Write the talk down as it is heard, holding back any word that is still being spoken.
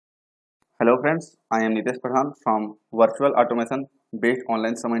Hello friends, I am Nitesh Pradhan from Virtual Automation based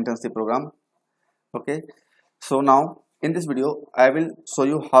online summer internship program. Okay, so now in this video I will show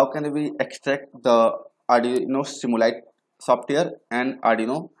you how can we extract the Arduino SimulIED software and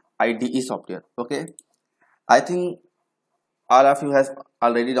Arduino IDE software. Okay, I think all of you has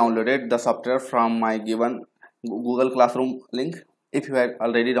already downloaded the software from my given Google Classroom link. If you had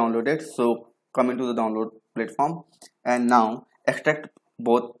already downloaded, so come into the download platform and now extract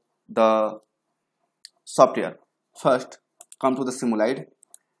both the software. First, come to the SimulIED,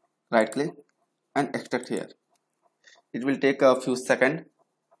 right click and extract here. It will take a few seconds.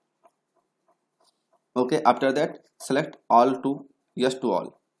 Okay, after that select all to yes to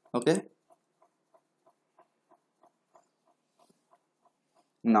all. Okay,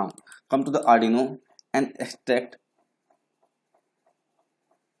 now come to the Arduino and extract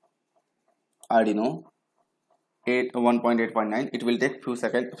Arduino 1.8.9. It will take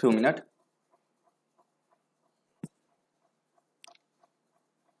few minutes.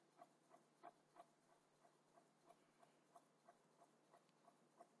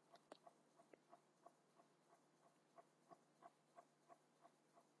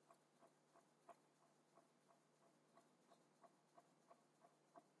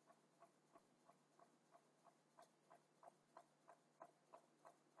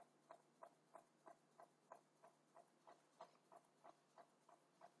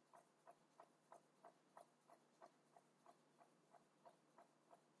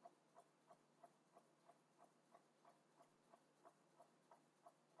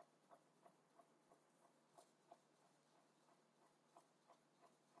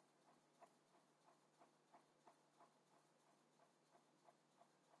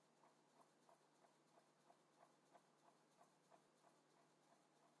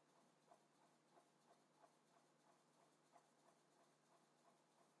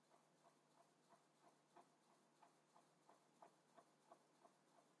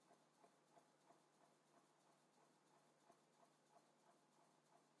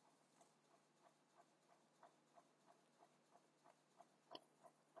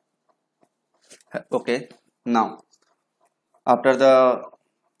 Okay, now after the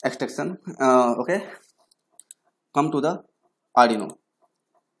extraction, okay, come to the Arduino.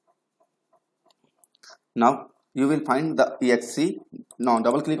 Now you will find the exe. Now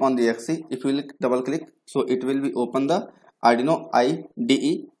double click on the exe. If you double click, so it will be open the Arduino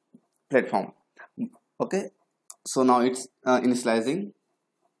IDE platform. Okay, so now it's initializing.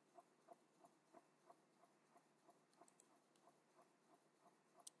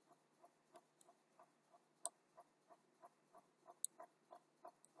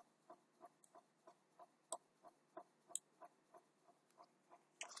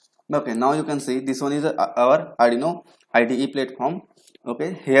 Okay, now you can see this one is our Arduino IDE platform.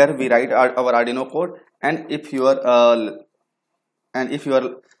 Okay, here we write our Arduino code, and if your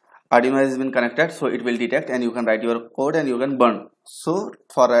Arduino has been connected, so it will detect and you can write your code and you can burn. So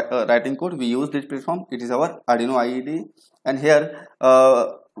for writing code we use this platform. It is our Arduino IDE, and here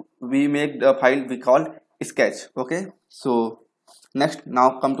we make the file we call sketch. Okay, so next,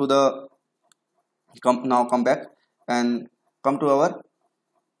 now come to the come back and come to our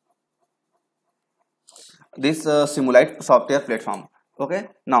this SimulIED software platform. Okay,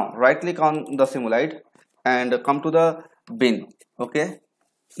 now right click on the SimulIED and come to the bin. Okay,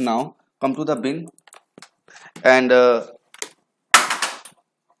 now come to the bin and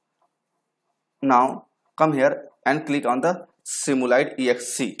now come here and click on the SimulIED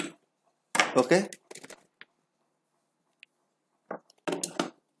exe. Okay,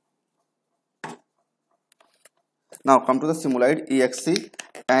 now come to the SimulIED exe,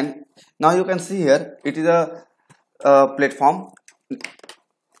 and now you can see here it is a platform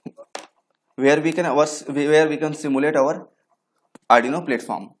where we can simulate our Arduino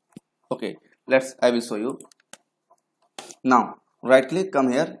platform. Okay, I will show you. Now right click,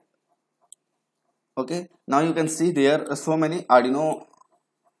 come here. Okay, now you can see there are so many Arduino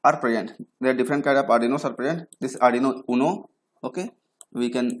are present. There are different kind of Arduinos are present. This Arduino Uno. Okay, we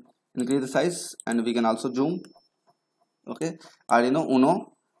can increase the size and we can also zoom. Okay, Arduino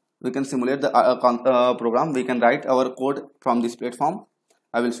Uno, we can simulate the program. We can write our code from this platform.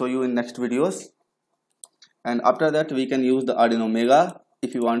 I will show you in next videos. And after that we can use the Arduino Mega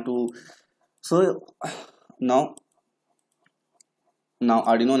if you want to. So now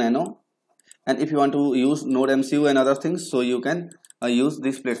Arduino Nano, and if you want to use Node MCU and other things, so you can use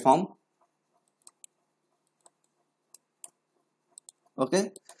this platform.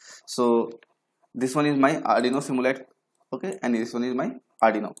 Okay, so this one is my Arduino SimulIED. Okay, and this one is my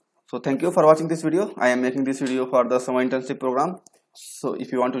Arduino. So thank you for watching this video. I am making this video for the summer internship program. So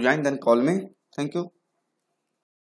if you want to join, then call me. Thank you.